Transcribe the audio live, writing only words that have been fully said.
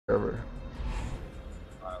Alright,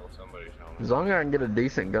 well, somebody tell me. As long as I can get a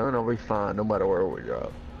decent gun, I'll be fine, no matter where we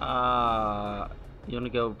drop. You wanna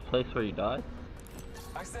go place where you died?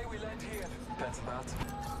 I say we land here. That's that.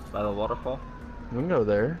 By the waterfall? We can go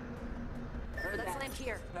there. Let's land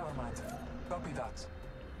here. Never mind. Copy that.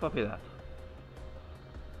 Copy that.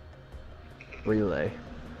 Relay.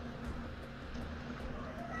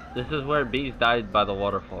 This is where Bees died by the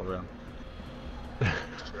waterfall room.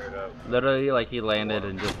 Straight up. Literally, like, he landed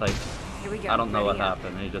and just, like, Here we go. I don't know what Ready up.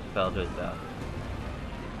 happened. He just fell to his death.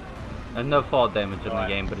 There's no fall damage in the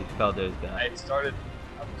game, but he fell to his death. I was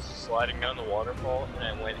sliding down the waterfall, and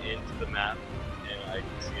I went into the map, and I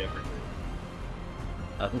could see everything.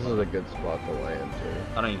 This is a good spot to land, too.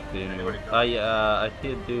 I don't even see him anymore. I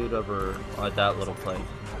see a dude over at that little place.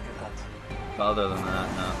 But other than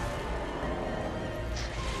that, no.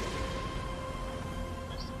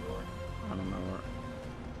 I don't know where.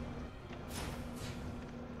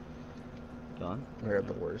 Gun? I got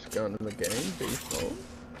the worst gun in the game, beast mode.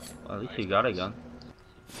 Well, at least you got a gun.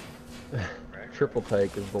 Triple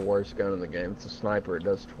take is the worst gun in the game. It's a sniper. It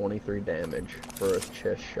does 23 damage for a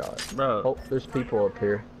chest shot. Bro. Oh, there's people up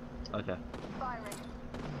here. Okay.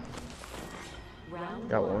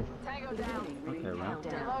 Got one. Okay, round.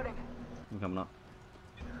 I'm coming up.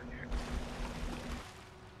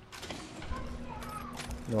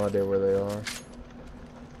 No idea where they are.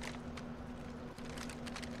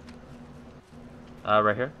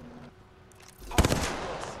 Right here.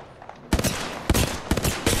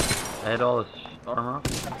 I hit all his armor off.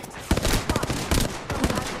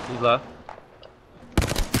 He's left.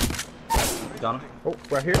 Got him. Oh,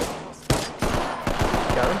 right here.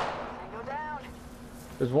 Got him.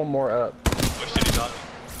 There's one more up. What shit he's on?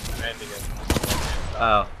 Landing it.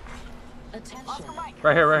 Oh.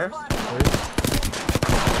 Right here, right here.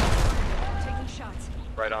 Taking shots.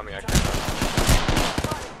 Right on me, I can't.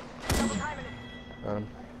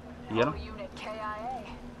 You get him?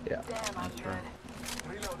 Yeah. That's right.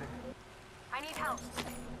 Reloading. I need help.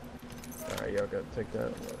 Alright, y'all gotta take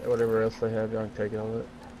that. Whatever else they have, y'all can take all of it.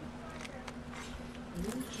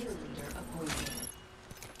 New kill leader appointed.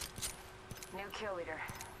 New kill leader.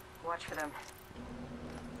 Watch for them.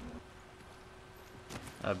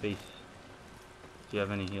 Beast. Do you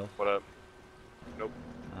have any heals? What up? Nope.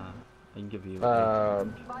 I can give you.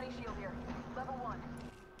 Body shield here. Level 1.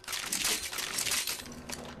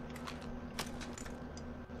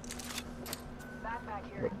 Backpack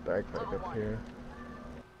here. Put backpack up here.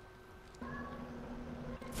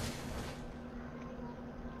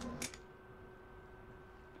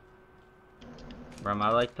 Ram, I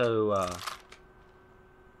like to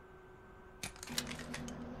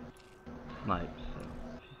snipe, so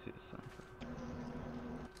if you see the sniper.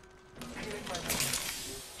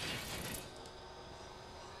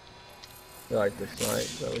 You like the snipe,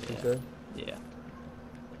 is that what you said? Yeah.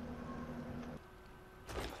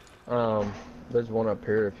 There's one up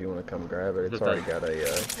here if you want to come grab it. It's already got a good.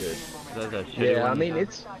 That's a shitty Yeah, I one. mean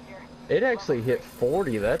it actually hit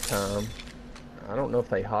 40 that time. I don't know if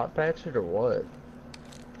they hot patched it or what.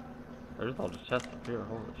 There's all the chests up here.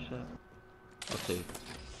 Holy shit. Let's see.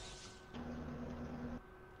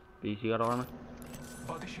 Beast, you got armor?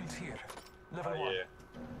 Body shields here. Level 1. Yeah.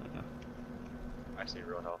 Okay. I see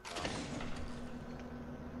real health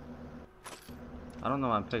now. I don't know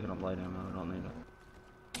why I'm picking up light ammo. I don't need it.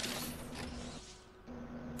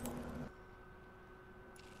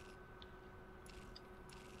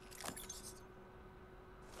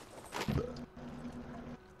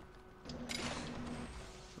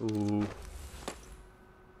 Ooh.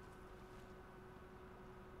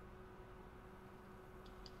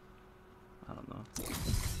 I don't know.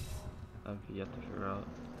 I've yet to figure out.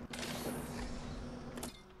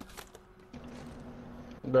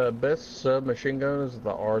 The best submachine gun is the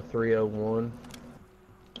R301.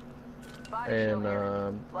 And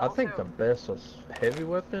I think the best heavy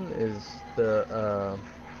weapon is the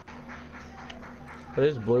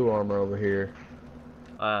there's blue armor over here.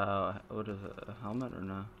 What is it? A helmet or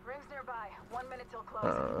no? Rings nearby. 1 minute till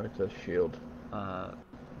close. It's a shield.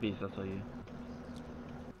 Beast, that's all you.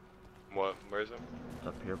 What? Where is it? It's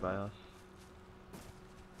up here by us.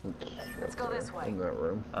 Let's go this way. In that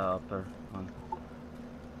room. Up there. On.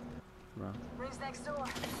 Bro. Rings next door.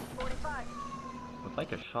 45. It's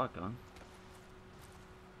like a shotgun.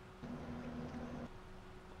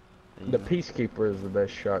 The Peacekeeper is the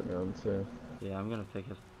best shotgun too. Yeah, I'm gonna take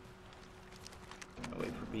his. I'll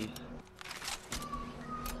wait for Beast.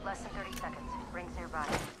 Less than 30 seconds. Rings nearby.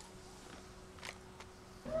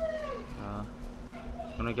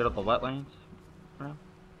 Gonna get up the wetlands, bro?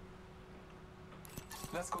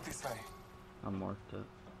 Let's go this way. I'm marked it.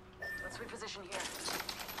 Let's reposition here.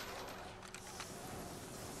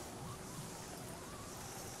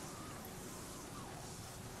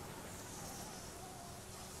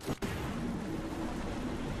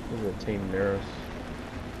 There's a team near us.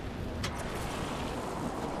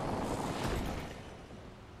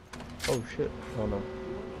 Oh shit! Oh no.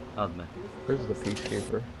 That was me. There's the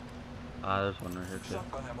peacekeeper. Ah, there's one right here too.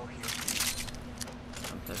 Shotgun ammo here.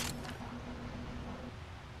 One second.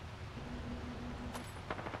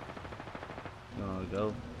 You wanna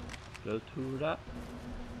go to that?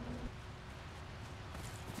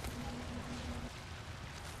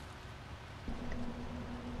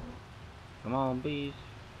 Come on, bees.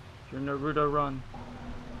 You're Naruto run.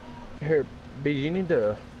 Here, B, you need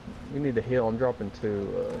to heal. I'm dropping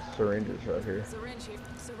 2 syringes right here. Syringe here.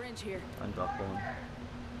 Syringe here. I dropped one.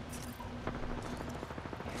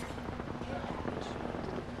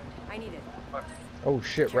 I need it. Oh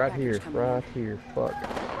shit! Right here, right here. Fuck.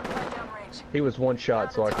 Downrange. He was 1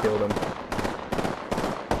 shot, so I killed him.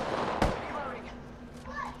 Reloading.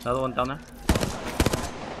 Another one down there.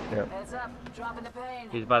 Yep. Heads up. Dropping the pain.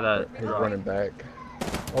 He's by that He's rock. running back.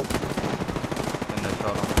 Oh, And they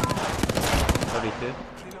shot him. 32.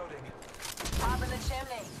 Reloading. Top in the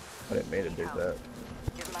chimney. I didn't mean to do that.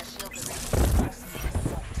 Give my shield to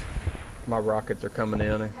My rockets are coming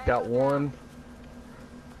in. I got 1.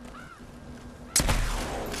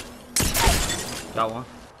 Got one.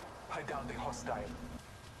 I downed the hostile.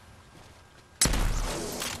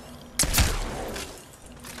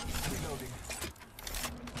 Reloading.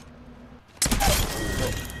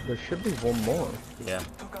 There should be 1 more. Yeah.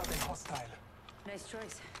 Took out a hostile. Nice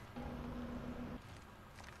choice.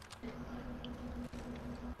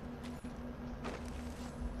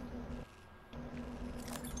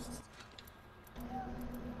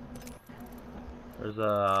 There's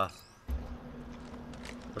a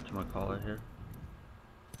whatchamacallit here?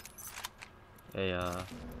 A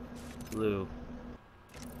blue.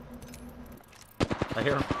 I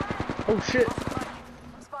hear him. Oh shit!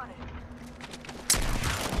 Spotted.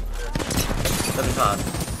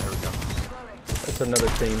 75. There we go. Reloading. That's another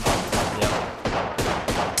team. Yep.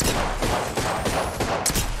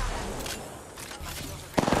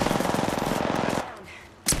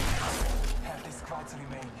 Half the squads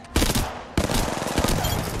remain.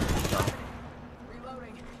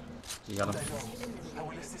 Reloading. You got him. I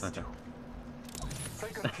will assist Okay. you.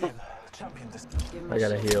 Second kill. Champion this. Give I my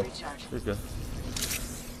gotta shield to heal. recharge. You're good.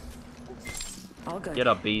 All good. Get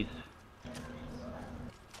up, bees.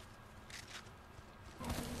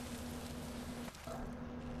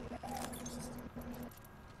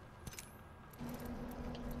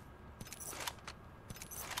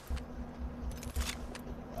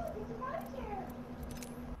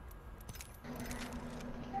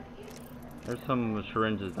 There's some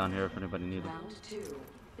syringes down here if anybody needs them. Round 2.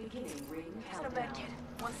 Beginning ring countdown.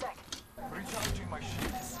 1 sec. Recharging my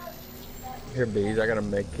shields. Here, bees. I gotta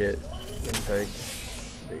make it intake.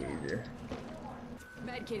 Be easier.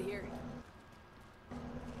 Medkit here.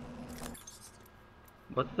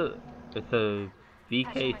 What's the? It's a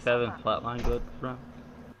VK7 flatline good round.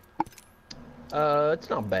 It's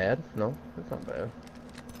not bad. No, it's not bad.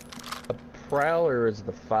 A prowler is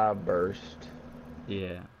the 5 burst.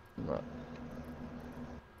 Yeah. Not,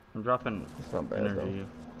 I'm dropping it's not bad though. energy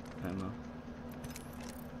ammo.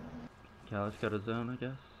 Okay, let's go to zone, I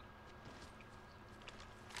guess.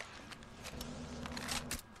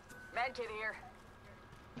 Medkit here.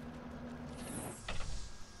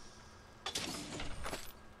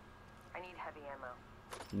 I need heavy ammo.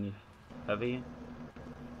 You need heavy?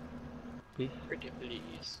 Please? Pretty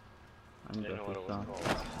please. I can Didn't know drop what you it was some.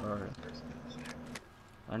 called. Alright.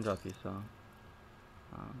 I can drop you some.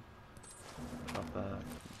 Drop that.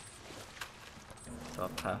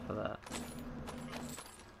 Drop half of that.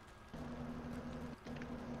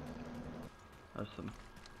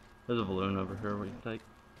 There's a balloon over here where you can take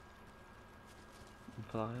and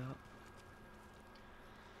fly out.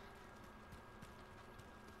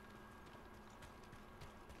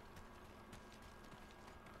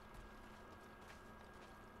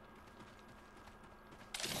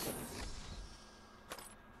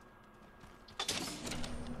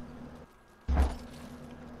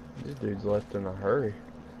 These dudes left in a hurry.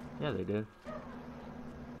 Yeah, they did.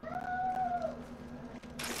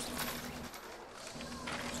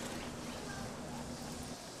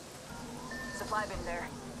 Supply bin there.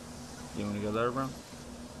 You wanna go there, bro?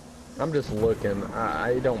 I'm just looking.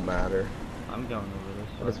 It don't matter. I'm going over this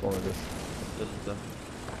I way. just wanted to. Just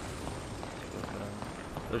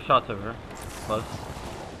there's shots over here. Close.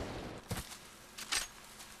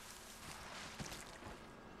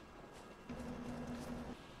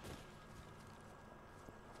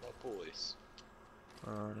 No police.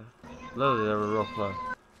 Where are they? Literally, they were real close.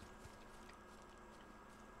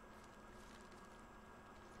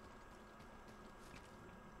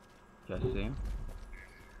 You guys see him?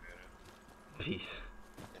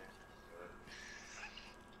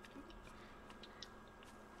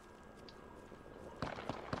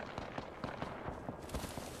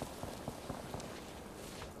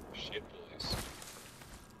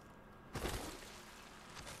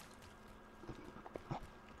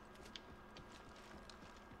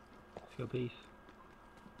 Go beast.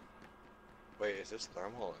 Wait, is this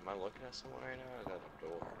thermal? Am I looking at someone right now? Or is that a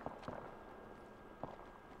door?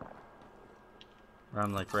 Or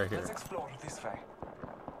I'm like right here. Let's explore this way.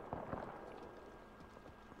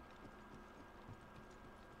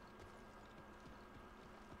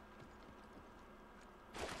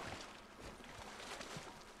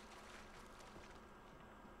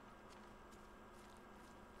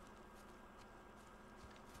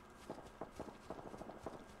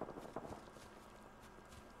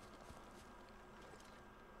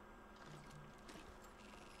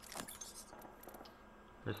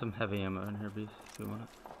 There's some heavy ammo in here, beast, if you want it.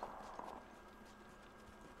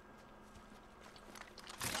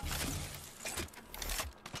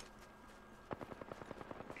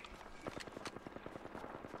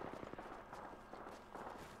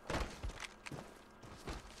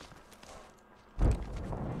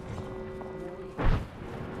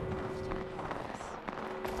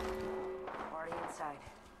 Already inside.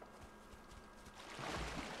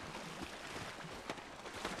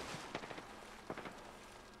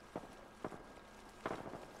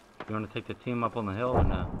 You want to take the team up on the hill or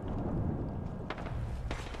no?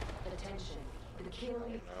 Attention, the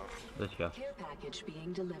Let's go. care package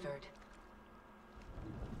being delivered.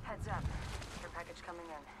 Heads up. Your package coming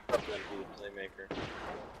in. That's gonna be a playmaker.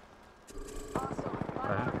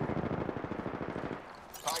 Right.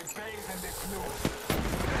 I bathe in the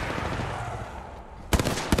fluid.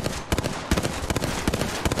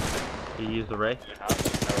 You use the ray?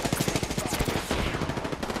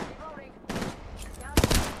 Reloading.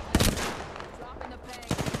 Dropping the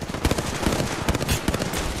bang.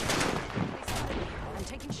 I'm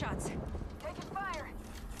taking shots. Taking fire.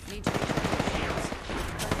 Need to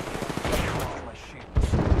Recharge my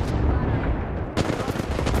shields.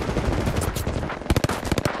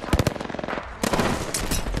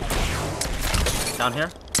 Down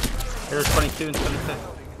here? Here's 22 and 26.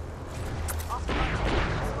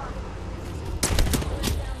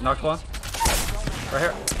 Knocked one. Right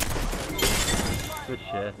here. Good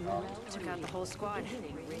shit. took out the whole squad.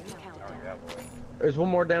 There's one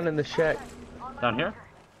more down in the shack. Down here?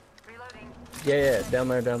 Reloading. Yeah, down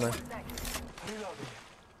there. Reloading.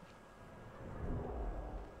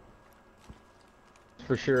 It's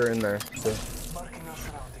for sure in there. So, Marking our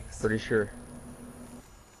surroundings. pretty sure.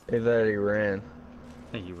 Either that or he ran.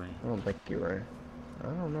 I think you ran. I don't think he ran. I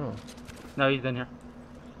don't know. No, he's in here.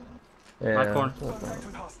 Yeah. My corner. Contact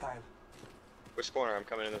with hostile. Which corner? I'm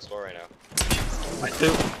coming in this door right now.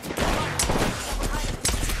 Two.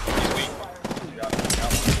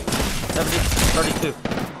 70,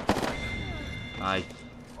 32. Nice.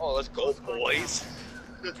 Oh, let's go, boys.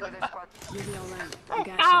 Two other squad. You'll be alright. I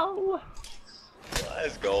got you.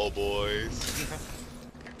 Let's go, boys.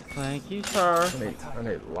 Thank you, sir. I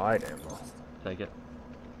need light ammo. Take it.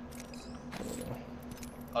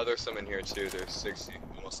 Oh, there's some in here too. There's 60,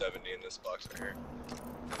 almost 70 in this box right here.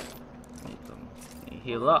 Need some.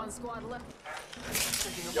 Heal up. One squad left.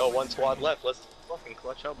 Yo, one squad left. Let's fucking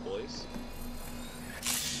clutch up, boys.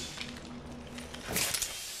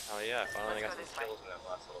 Oh yeah, I finally got some kills in that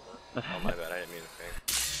last little bit. Oh my bad, I didn't mean to think.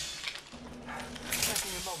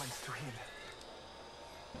 Taking a moment to heal.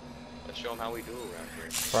 Let's show them how we do around here.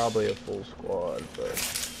 Probably a full squad, but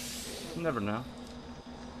You never know.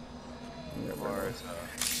 you never Or know.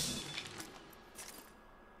 it's,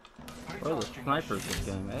 Where are the snipers this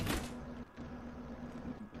game, eh?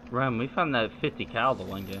 Ram, we found that 50 cal the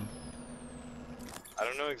one game. I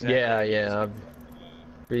don't know exactly. Yeah.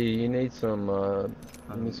 B, you need some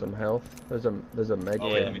health. There's a med Oh,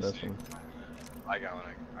 kit wait, let in me this see. one. I got one.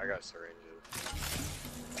 I got syringes.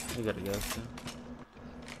 We gotta go soon.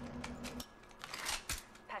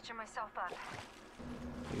 Patching myself up.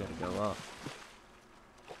 We gotta go up.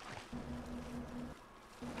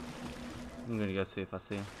 I'm gonna go see if I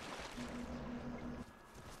see him.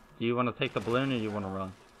 Do you want to take the balloon or you want to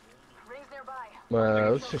run? Rings nearby.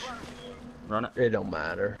 Well, let's just. Run it. It don't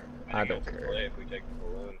matter. I don't Play care. if we take the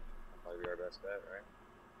balloon. Probably be our best bet, right?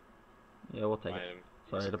 Yeah, we'll take it.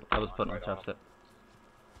 Mine- Sorry, I was putting on chopstick.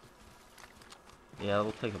 Yeah,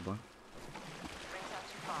 we'll take a balloon. Rings not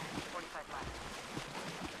too far. 45 left.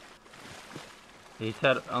 He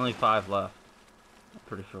said only 5 left. I'm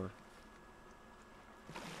pretty sure.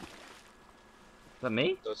 Is that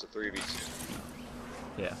me? So it's a 3v2.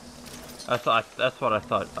 Yeah. That's what I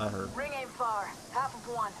thought I heard. Ring ain't far. Half of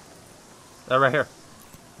one. Right here.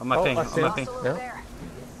 On my Oh, ping. I On see my him. ping. Hostile over Yeah. there.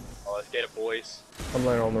 Oh, let's get it, boys. I'm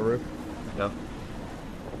laying on the roof. Go.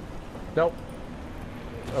 Nope.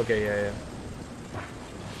 Okay, yeah.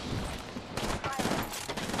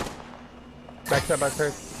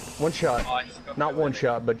 Backside. One shot. Oh, I just got Not my one limit.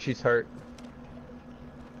 shot, but she's hurt.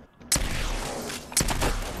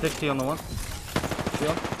 60 on the one.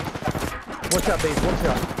 Yeah. One shot, babe. One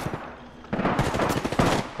shot.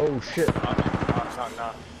 Oh shit.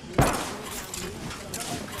 Knock.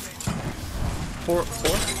 Four.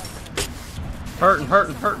 Hurting.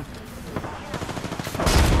 There's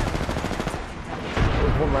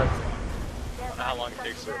one left. I don't know how long it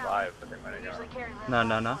takes to revive, but they might have got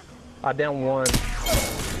him. No. I down one.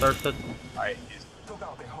 Thirsted. Alright, he's...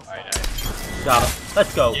 Alright, nice. Got him.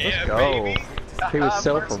 Let's go. Yeah, Let's go. baby. He was First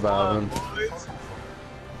self-reviving. blood, boys.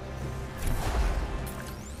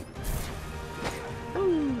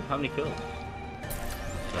 Woo. How many kills?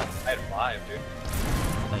 I had 5, dude.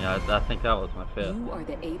 I think that was my fifth. You are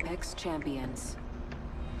the Apex champions.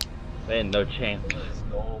 They had no chance. Let's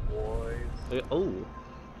go, boys. Oh.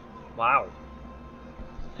 Wow.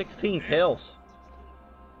 16 kills.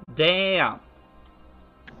 Damn.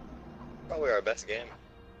 Probably our best game.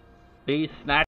 Be snatched.